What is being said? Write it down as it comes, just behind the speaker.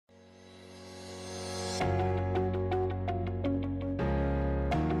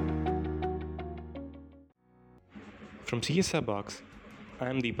From CSR Box, I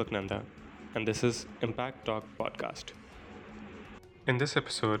am Deepak Nanda, and this is Impact Talk Podcast. In this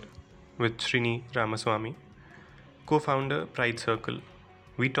episode, with Srini Ramaswamy, co-founder Pride Circle,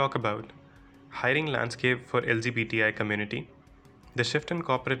 we talk about hiring landscape for LGBTI community, the shift in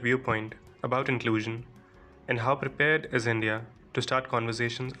corporate viewpoint about inclusion, and how prepared is India to start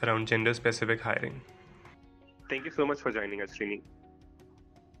conversations around gender-specific hiring. Thank you so much for joining us, Srini.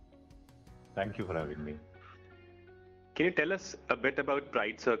 Thank you for having me. Can you tell us a bit about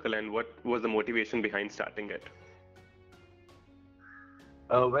Pride Circle and what was the motivation behind starting it?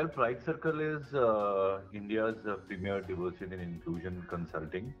 Well, Pride Circle is India's premier diversity and inclusion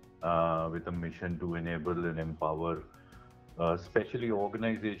consulting with a mission to enable and empower especially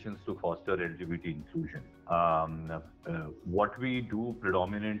organizations to foster LGBT inclusion. What we do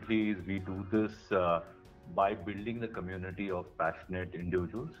predominantly is we do this by building the community of passionate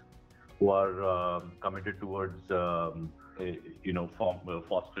individuals who are committed towards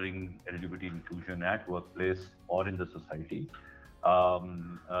fostering LGBT inclusion at workplace or in the society.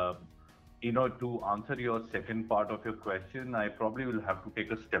 To answer your second part of your question, I probably will have to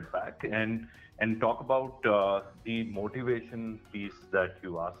take a step back and talk about the motivation piece that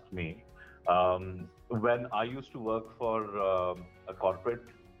you asked me. When I used to work for a corporate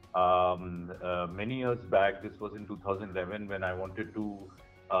many years back, this was in 2011, when I wanted to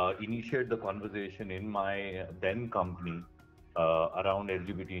initiate the conversation in my then company around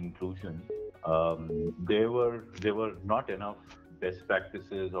LGBT inclusion. There were not enough best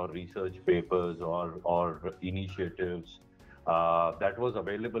practices or research papers or initiatives that was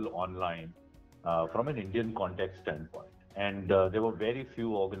available online from an Indian context standpoint. And there were very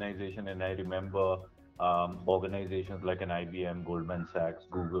few organizations, and I remember organizations like an IBM, Goldman Sachs,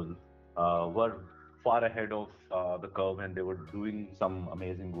 Google were far ahead of the curve, and they were doing some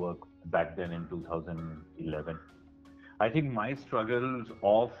amazing work back then in 2011. I think my struggles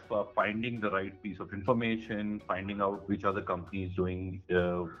of finding the right piece of information, finding out which other companies doing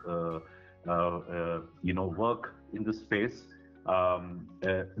work in the space,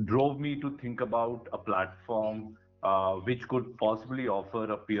 drove me to think about a platform which could possibly offer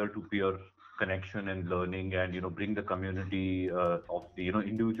a peer-to-peer connection and learning, and bring the community of the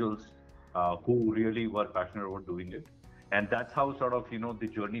individuals who really were passionate about doing it. And that's how sort of the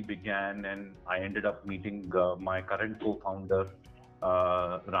journey began, and I ended up meeting my current co-founder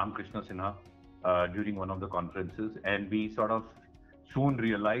Ram Krishna Sinha during one of the conferences, and we sort of soon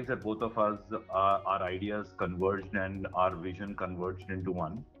realized that both of us, our ideas converged and our vision converged into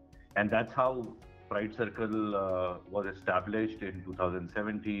one. And that's how Pride Circle was established in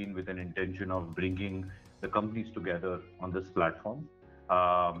 2017 with an intention of bringing the companies together on this platform.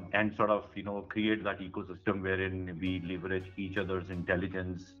 And sort of, create that ecosystem wherein we leverage each other's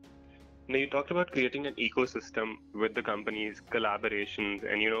intelligence. Now, you talked about creating an ecosystem with the companies, collaborations,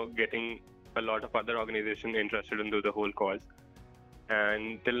 and, getting a lot of other organizations interested into the whole cause.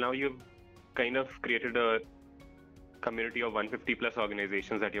 And till now, you've kind of created a community of 150 plus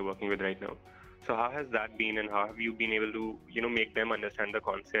organizations that you're working with right now. So how has that been, and how have you been able to, make them understand the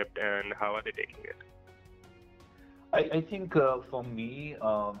concept, and how are they taking it? I think for me,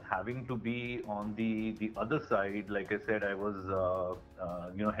 having to be on the other side, like I said, I was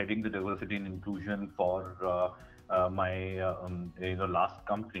heading the diversity and inclusion for my last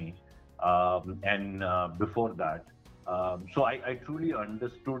company, and before that. So I truly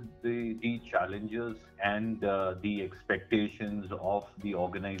understood the challenges and the expectations of the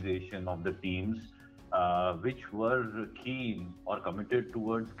organization, of the teams, which were keen or committed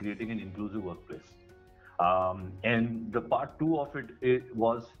towards creating an inclusive workplace. And the part two of it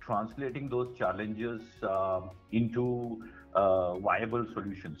was translating those challenges into viable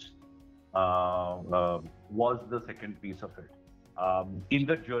solutions, was the second piece of it. In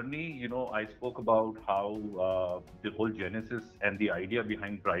the journey, I spoke about how the whole genesis and the idea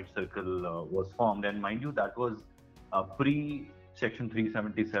behind Pride Circle was formed. And mind you, that was pre-Section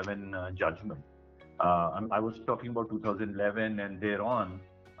 377 judgment. I was talking about 2011 and thereon.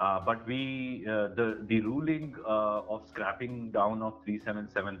 But the ruling of scrapping down of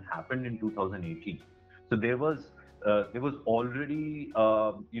 377 happened in 2018. So there was already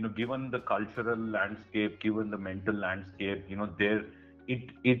given the cultural landscape, given the mental landscape,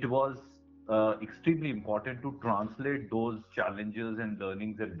 it was extremely important to translate those challenges and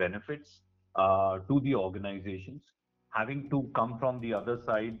learnings and benefits to the organizations. Having to come from the other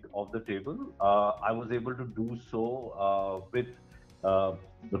side of the table, I was able to do so with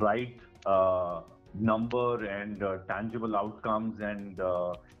the right number and tangible outcomes and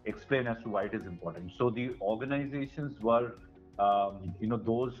explain as to why it is important. So the organizations were,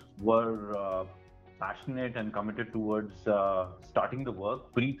 those were passionate and committed towards starting the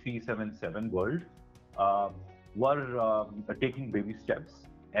work pre 377 world, uh, were taking baby steps,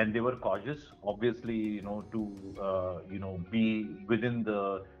 and they were cautious, obviously, to be within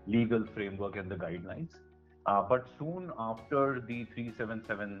the legal framework and the guidelines. But soon after the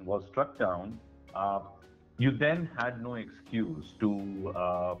 377 was struck down, uh, you then had no excuse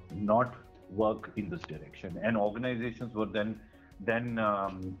to not work in this direction, and organizations were then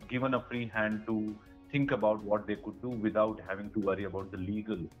given a free hand to think about what they could do without having to worry about the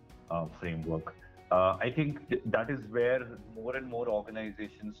legal framework. I think that is where more and more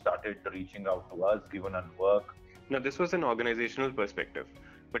organizations started reaching out to us, given our work. Now, this was an organizational perspective.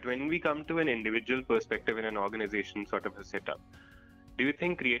 But when we come to an individual perspective in an organization sort of a setup, do you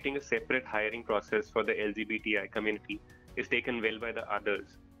think creating a separate hiring process for the LGBTI community is taken well by the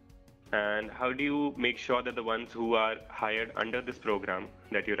others? And how do you make sure that the ones who are hired under this program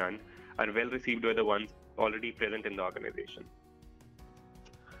that you run are well received by the ones already present in the organization?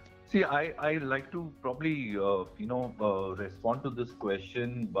 See, I like to probably respond to this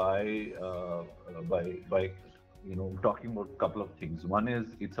question by talking about a couple of things. One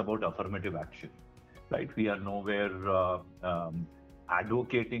is it's about affirmative action, right? We are nowhere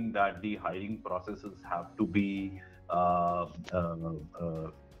advocating that the hiring processes have to be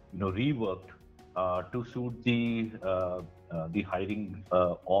reworked to suit the hiring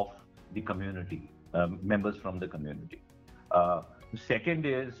of the community, members from the community. Second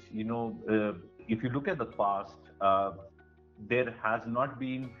is, if you look at the past, there has not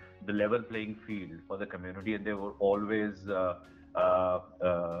been the level playing field for the community, and they were always,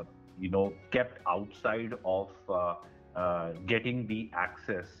 kept outside of getting the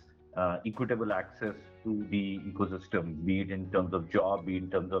access, equitable access to the ecosystem, be it in terms of job, be in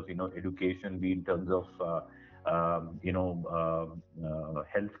terms of education, be in terms of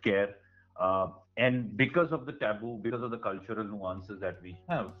healthcare. And because of the taboo, because of the cultural nuances that we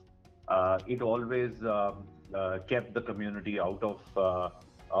have, it always kept the community out of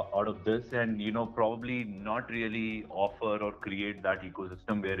this, and probably not really offer or create that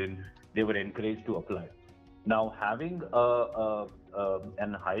ecosystem wherein they were encouraged to apply. Now, having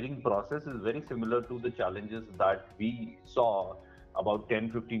an hiring process is very similar to the challenges that we saw about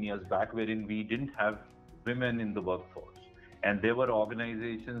 10-15 years back, wherein we didn't have women in the workforce, and there were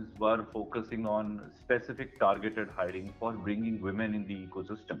organizations were focusing on specific targeted hiring for bringing women in the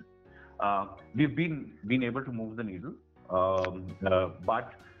ecosystem. We've been able to move the needle,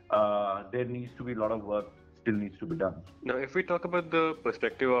 but there needs to be a lot of work still needs to be done. Now, if we talk about the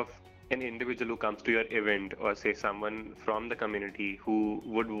perspective of an individual who comes to your event, or say someone from the community who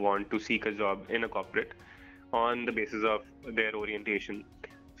would want to seek a job in a corporate on the basis of their orientation,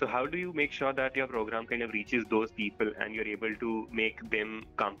 so how do you make sure that your program kind of reaches those people and you're able to make them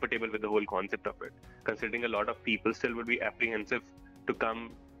comfortable with the whole concept of it? Considering a lot of people still would be apprehensive to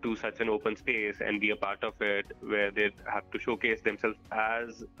come to such an open space and be a part of it, where they have to showcase themselves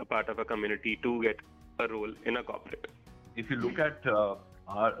as a part of a community to get a role in a corporate. If you look at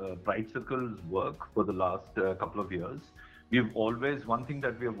our Pride Circle's work for the last couple of years, one thing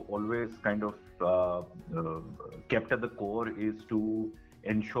that we have always kind of kept at the core is to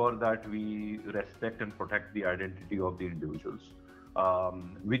ensure that we respect and protect the identity of the individuals,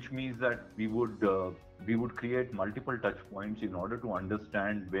 which means that we would create multiple touch points in order to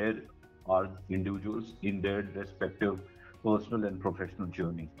understand where are individuals in their respective personal and professional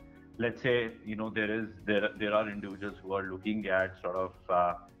journey. Let's say there are individuals who are looking at sort of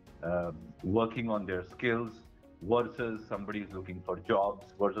working on their skills, versus somebody is looking for jobs,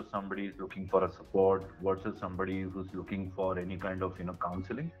 versus somebody is looking for a support, versus somebody who's looking for any kind of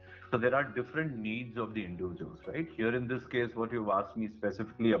counseling. So there are different needs of the individuals, right? Here in this case, what you've asked me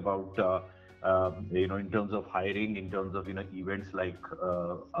specifically about, in terms of hiring, in terms of events like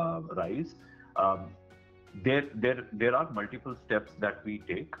Rise, there are multiple steps that we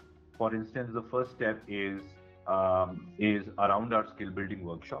take. For instance, the first step is around our skill building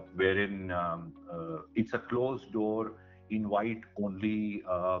workshop, wherein it's a closed door, invite only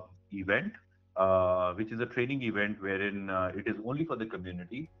event, which is a training event wherein it is only for the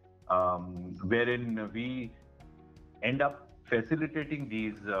community, wherein we end up facilitating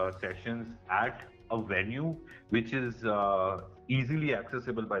these sessions at a venue which is easily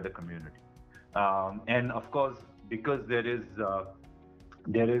accessible by the community. And of course, because there is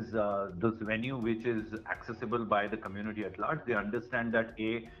this venue which is accessible by the community at large, they understand that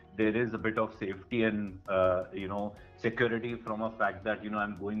there is a bit of safety and security from a fact that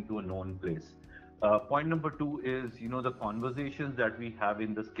I'm going to a known place. Point number two is, the conversations that we have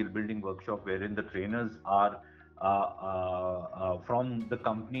in the skill building workshop, wherein the trainers are from the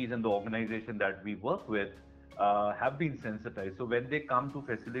companies and the organization that we work with, have been sensitized. So when they come to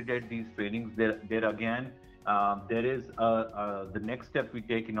facilitate these trainings, there again, there is the next step we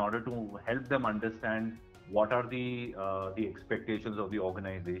take in order to help them understand what are the expectations of the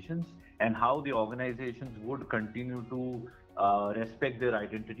organizations and how the organizations would continue to respect their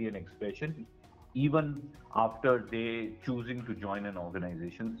identity and expression even after they choosing to join an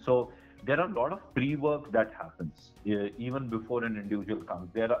organization. So there are a lot of pre-work that happens even before an individual comes.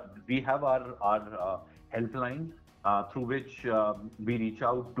 We have our helpline through which we reach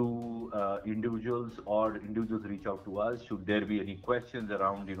out to individuals, or individuals reach out to us should there be any questions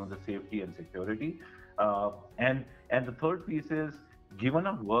around the safety and security. And the third piece is, given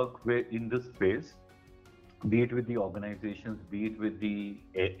our work in this space, be it with the organizations, be it with the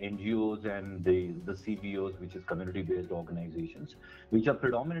NGOs and the CBOs, which is community-based organizations, which are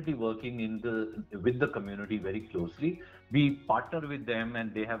predominantly working with the community very closely. We partner with them,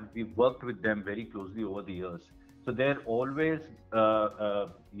 and we've worked with them very closely over the years. So they're always,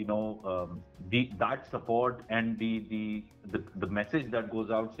 that support and the message that goes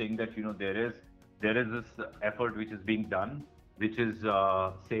out saying that there is this effort which is being done, which is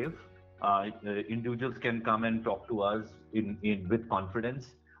safe. Individuals can come and talk to us with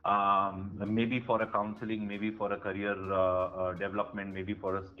confidence, maybe for a counseling, maybe for a career development, maybe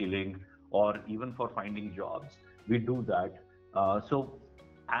for a skilling, or even for finding jobs. We do that. So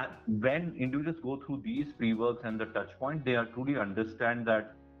when individuals go through these pre-works and the touch point, they are truly understand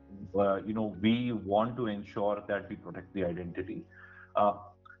that we want to ensure that we protect the identity.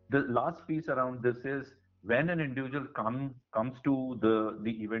 The last piece around this is, when an individual comes to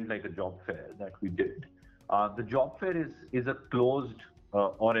the event like a job fair that we did, the job fair is a closed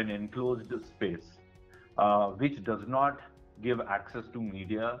or an enclosed space, which does not give access to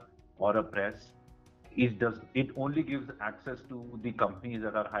media or a press. It only gives access to the companies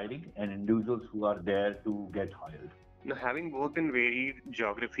that are hiring and individuals who are there to get hired. Now, having worked in varied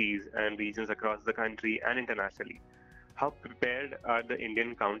geographies and regions across the country and internationally, how prepared are the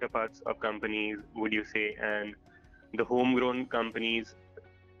Indian counterparts of companies, would you say, and the homegrown companies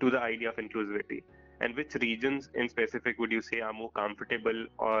to the idea of inclusivity? And which regions in specific would you say are more comfortable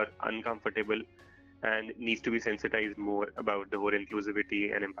or uncomfortable and needs to be sensitized more about the whole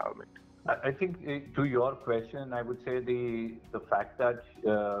inclusivity and empowerment? I think to your question, I would say the fact that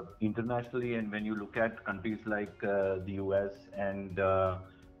internationally, and when you look at countries like the US and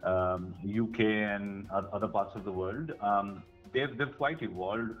UK and other parts of the world, they've quite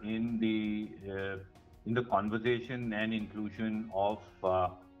evolved in the conversation and inclusion of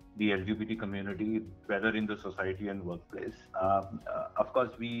the LGBT community, whether in the society and workplace. Of course,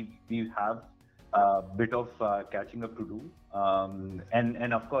 we have a bit of catching up to do,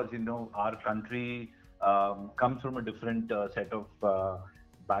 and of course, our country comes from a different set of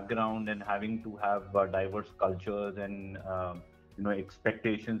background, and having to have diverse cultures and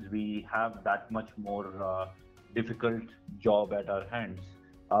expectations. We have that much more difficult job at our hands.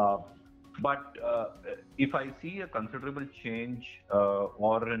 But if I see a considerable change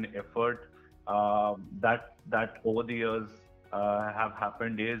or an effort that over the years have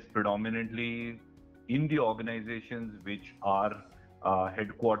happened, is predominantly in the organizations which are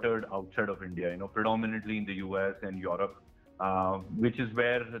headquartered outside of India, predominantly in the US and Europe, which is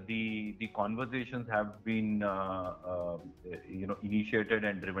where the conversations have been initiated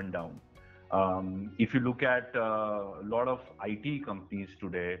and driven down. If you look at a lot of IT companies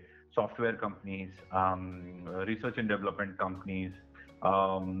today, software companies, research and development companies,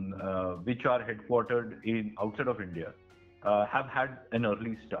 which are headquartered outside of India, have had an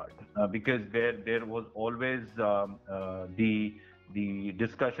early start because there was always the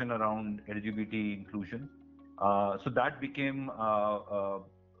discussion around LGBT inclusion. So that became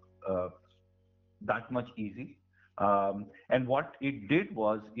that much easy. And what it did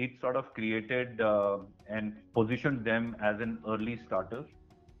was, it sort of created and positioned them as an early starter.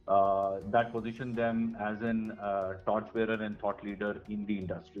 That positioned them as an torchbearer and thought leader in the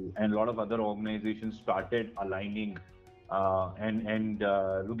industry. And a lot of other organizations started aligning and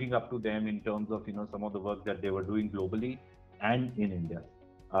looking up to them in terms of some of the work that they were doing globally and in India.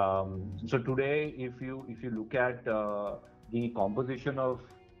 So today, if you look at the composition of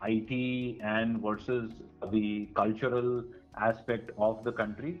IT and versus the cultural aspect of the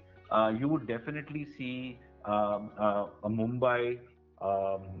country, you would definitely see a Mumbai,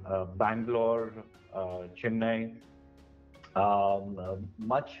 Bangalore, Chennai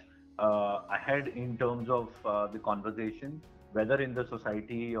much ahead in terms of the conversation whether in the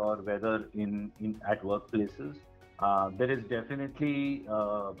society or whether in at workplaces, there is definitely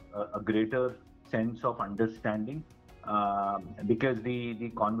a greater sense of understanding, because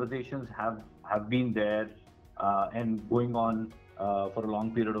the conversations have been there and going on for a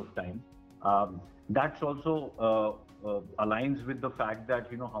long period of time. That's also aligns with the fact that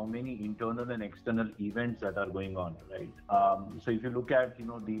how many internal and external events that are going on, right? So if you look at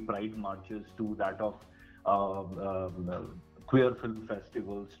the Pride marches, to that of queer film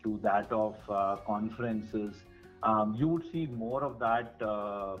festivals, to that of conferences, you would see more of that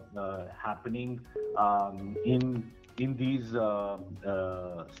happening in these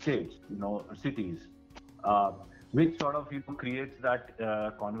states, cities, which sort of creates that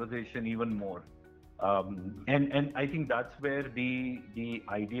conversation even more. And I think that's where the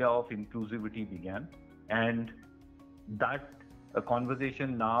idea of inclusivity began, and that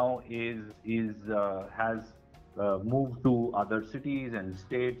conversation now has moved to other cities and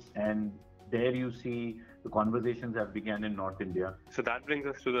states, and there you see the conversations have begun in North India. So that brings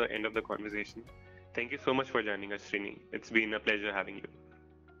us to the end of the conversation. Thank you so much for joining us, Srini. It's been a pleasure having you.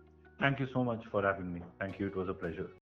 Thank you so much for having me. Thank you. It was a pleasure.